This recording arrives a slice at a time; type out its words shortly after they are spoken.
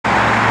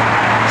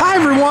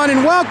everyone,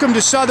 and welcome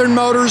to Southern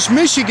Motors,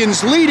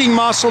 Michigan's leading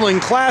muscle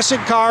and classic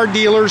car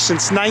dealer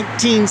since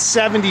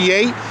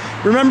 1978.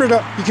 Remember,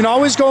 you can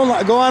always go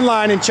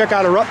online and check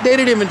out our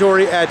updated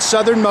inventory at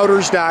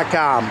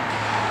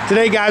southernmotors.com.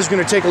 Today, guys, we're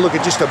going to take a look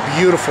at just a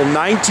beautiful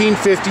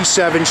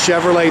 1957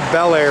 Chevrolet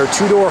Bel Air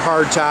two-door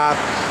hardtop.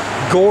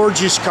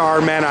 Gorgeous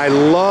car, man. I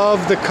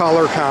love the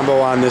color combo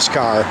on this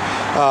car.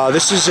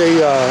 This is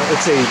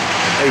it's a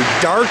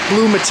dark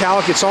blue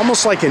metallic. It's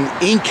almost like an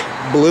ink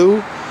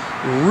blue.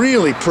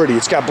 Really pretty.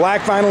 It's got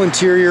black vinyl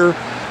interior.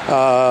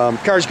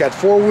 Car's got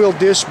four-wheel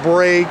disc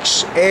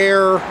brakes,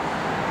 air,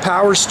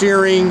 power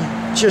steering.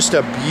 Just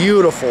a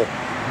beautiful,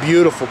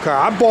 beautiful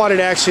car. I bought it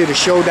actually at a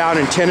show down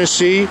in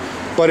Tennessee,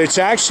 but it's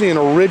actually an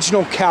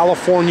original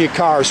California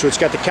car. So it's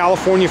got the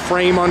California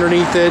frame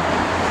underneath it.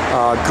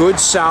 Good,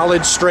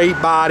 solid,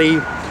 straight body.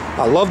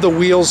 I love the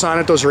wheels on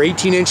it. Those are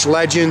 18-inch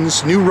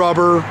Legends, new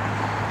rubber.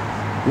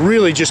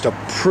 Really just a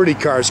pretty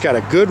car. It's got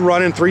a good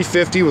running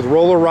 350 with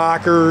roller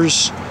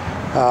rockers.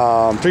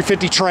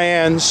 350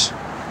 trans,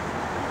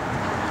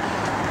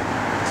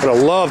 but I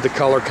love the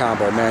color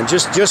combo, man.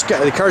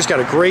 The car's got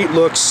a great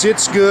look,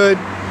 sits good.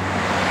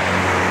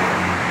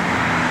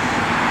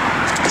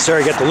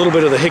 Sorry, I got a little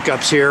bit of the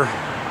hiccups here.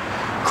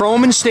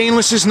 Chrome and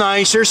stainless is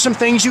nice. There's some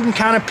things you can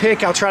kind of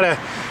pick. I'll try to,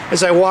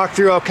 as I walk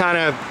through, I'll kind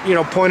of,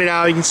 point it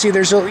out. You can see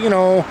there's a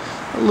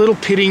little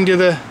pitting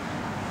to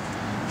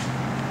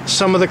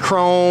some of the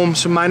chrome,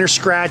 some minor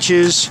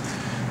scratches,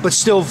 but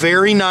still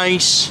very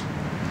nice.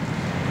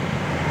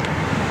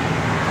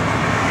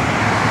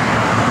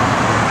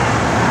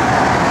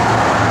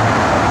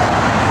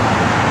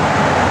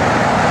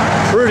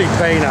 Pretty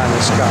paint on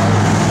this car.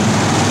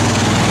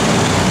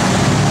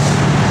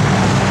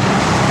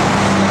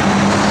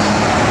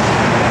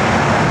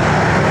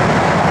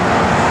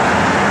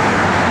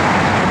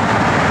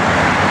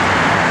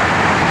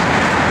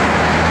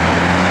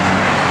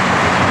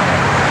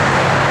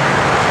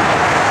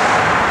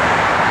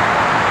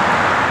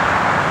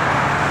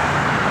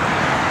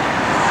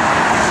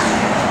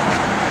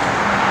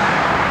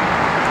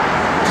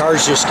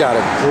 Car's just got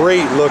a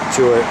great look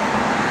to it.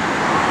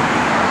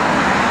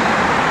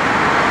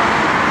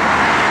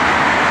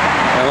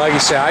 Like I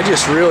said,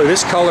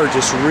 this color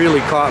just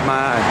really caught my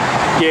eye.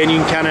 Again, you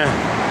can kind of,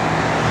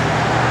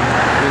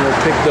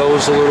 pick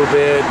those a little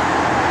bit.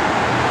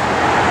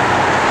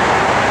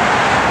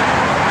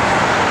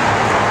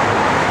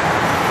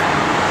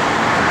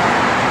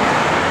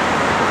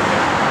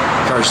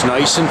 Car's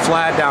nice and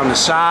flat down the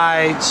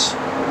sides.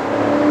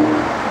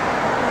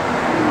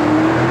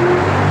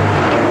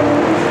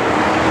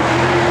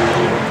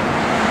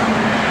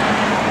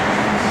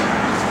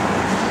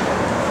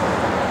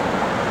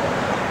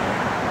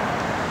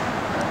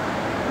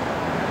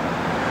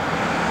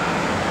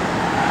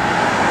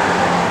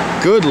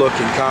 Good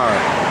looking car.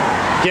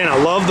 Again, I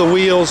love the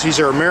wheels. These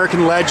are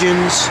American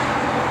Legends.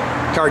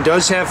 Car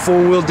does have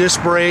four-wheel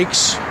disc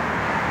brakes.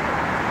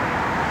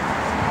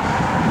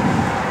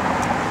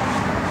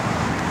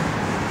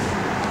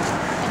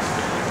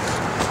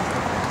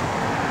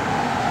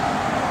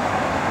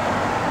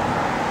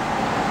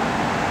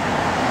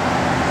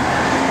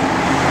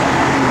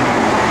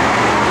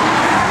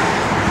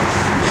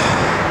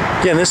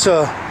 Again, this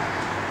a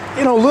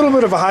little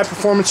bit of a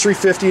high-performance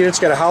 350. It's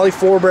got a Holley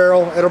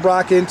 4-barrel,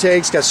 Edelbrock intake.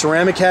 It's got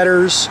ceramic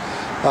headers.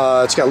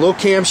 It's got a little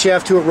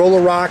camshaft to it, roller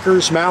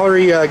rockers,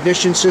 Mallory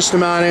ignition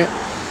system on it.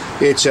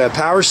 It's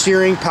power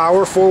steering,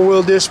 power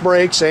four-wheel disc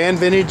brakes, and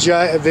vintage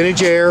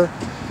air.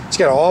 It's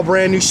got an all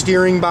brand new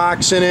steering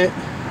box in it.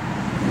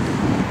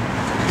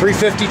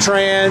 350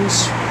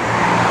 trans.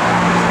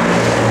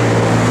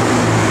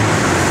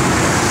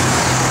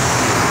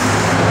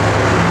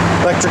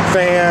 Electric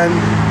fan.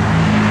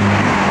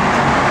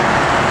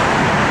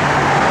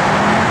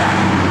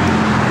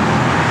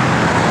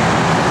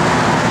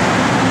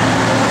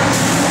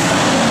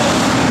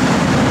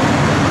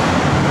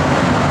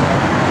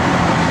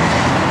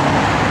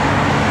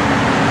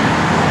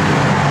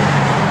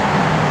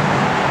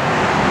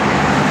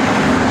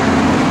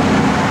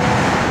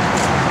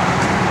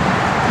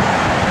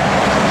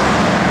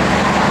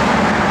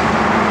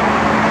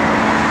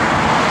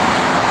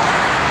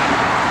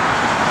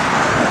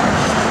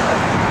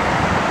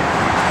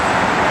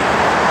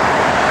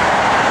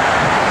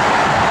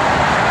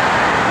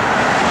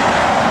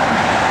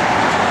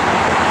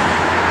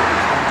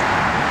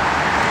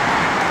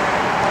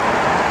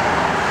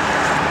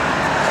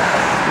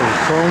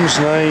 Chrome's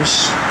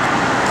nice.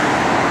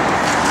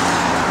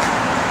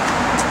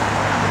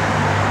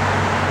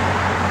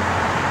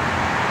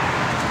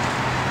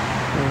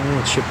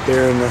 Chip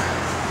there in the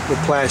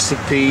plastic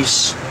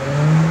piece.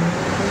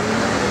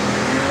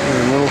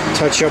 And a little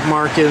touch-up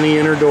market in the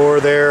inner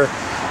door there.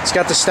 It's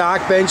got the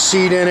stock bench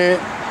seat in it.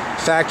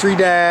 Factory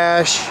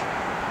dash.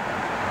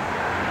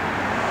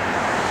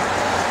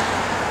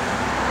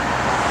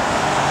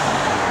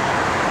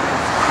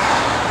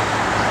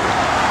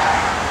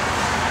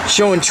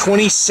 Showing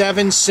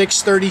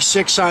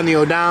 27,636 on the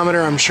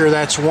odometer. I'm sure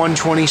that's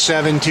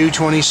 127,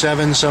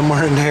 227,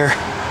 somewhere in there.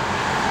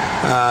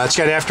 It's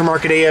got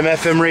aftermarket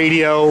AM/FM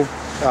radio.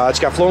 It's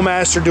got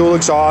Flowmaster dual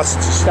exhaust.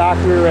 It's a stock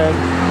rear end.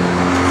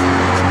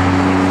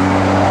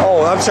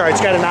 Oh, I'm sorry.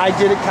 It's got an I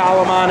Did It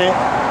column on it.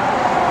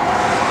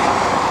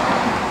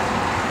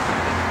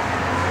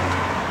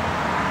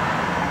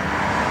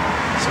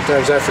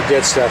 Sometimes I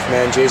forget stuff,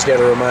 man. Jay's got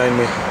to remind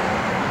me.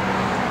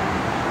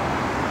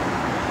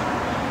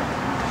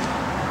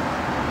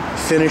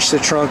 Finish the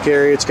trunk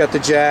area. It's got the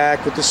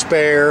jack with the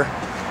spare.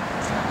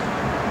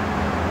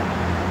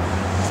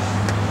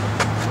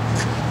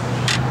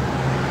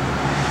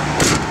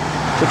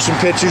 Took some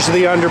pictures of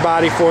the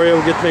underbody for you.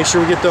 We'll make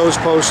sure we get those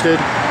posted.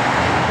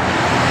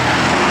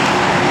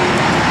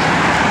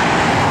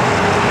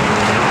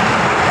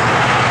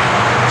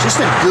 Just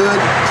a good,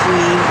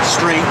 clean,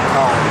 straight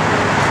car.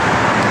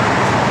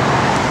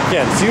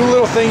 Yeah, a few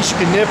little things you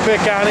can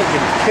nitpick on it. You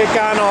can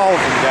pick on all of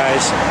them,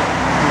 guys.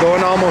 I'm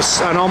going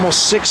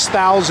almost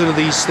 6,000 of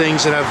these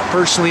things that I've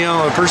personally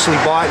owned, personally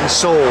bought and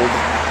sold,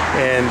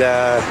 and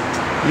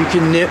you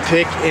can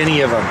nitpick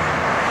any of them.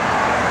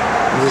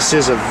 This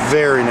is a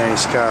very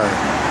nice car.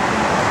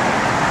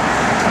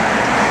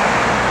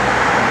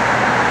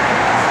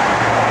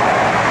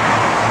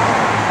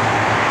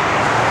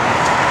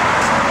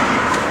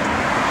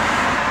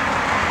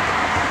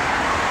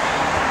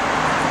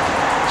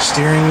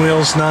 Steering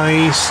wheel's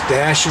nice,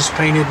 dash is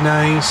painted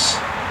nice.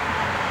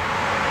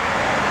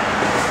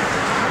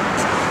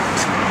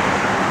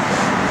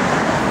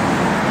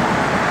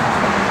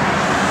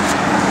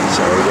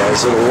 Sorry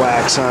guys, a little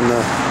wax on the...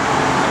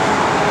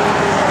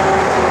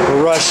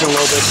 We're rushing a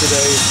little bit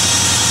today.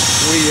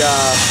 We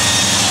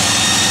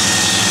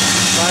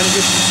trying to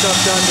get some stuff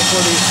done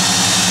before the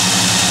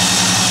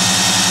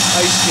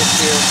ice gets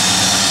here.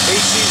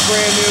 AC's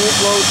brand new, it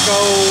blows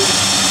cold.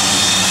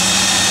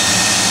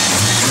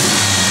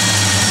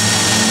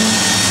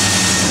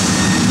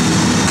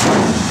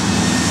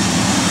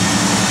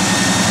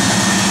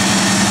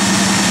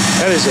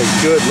 That is a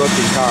good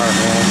looking car,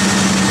 man.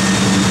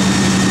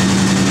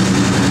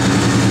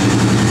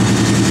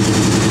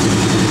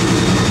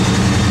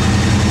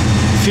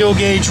 Fuel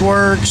gauge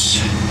works.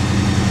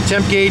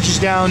 Temp gauge is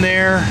down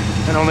there.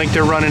 I don't think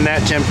they're running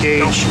that temp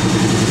gauge.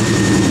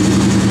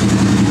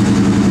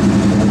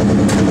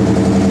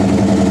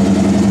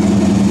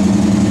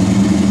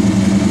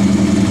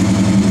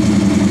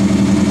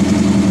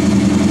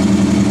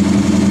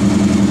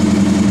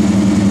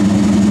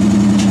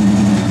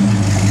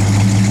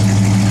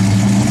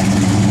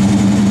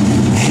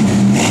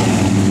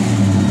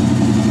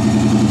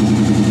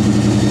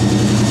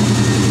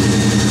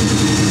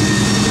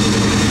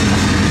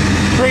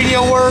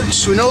 Radio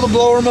works. We know the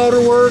blower motor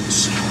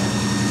works.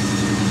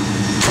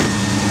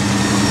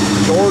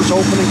 Doors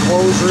open and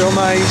close real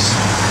nice.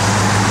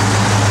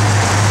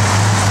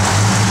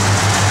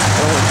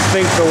 I don't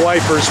think the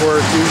wipers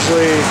work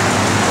usually.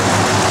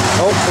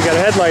 Oh, we got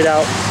a headlight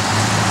out.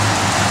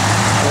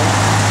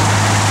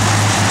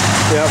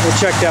 Yeah, we'll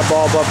check that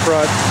bulb up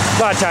front.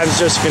 A lot of times it's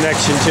just a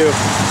connection too.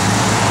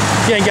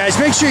 Again, guys,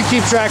 make sure you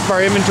keep track of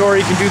our inventory.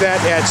 You can do that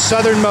at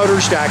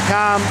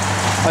southernmotors.com.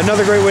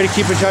 Another great way to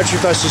keep in touch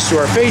with us is through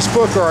our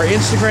Facebook or our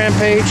Instagram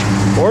page.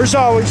 Or as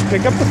always,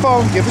 pick up the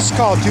phone, give us a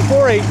call,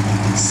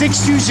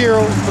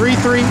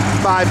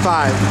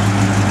 248-620-3355.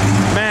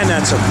 Man,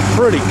 that's a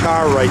pretty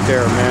car right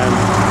there, man.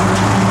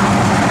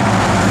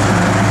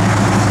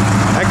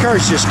 That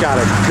car's just got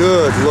a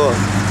good look.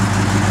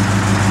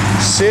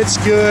 Sits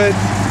good.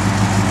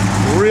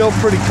 Real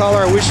pretty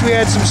color. I wish we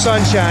had some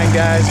sunshine,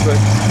 guys, but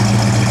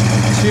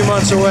it's a few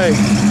months away.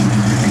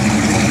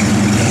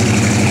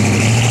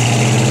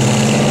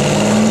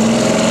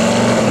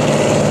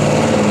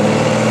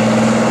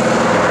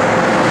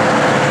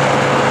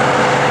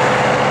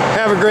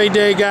 Have a great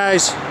day,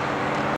 guys.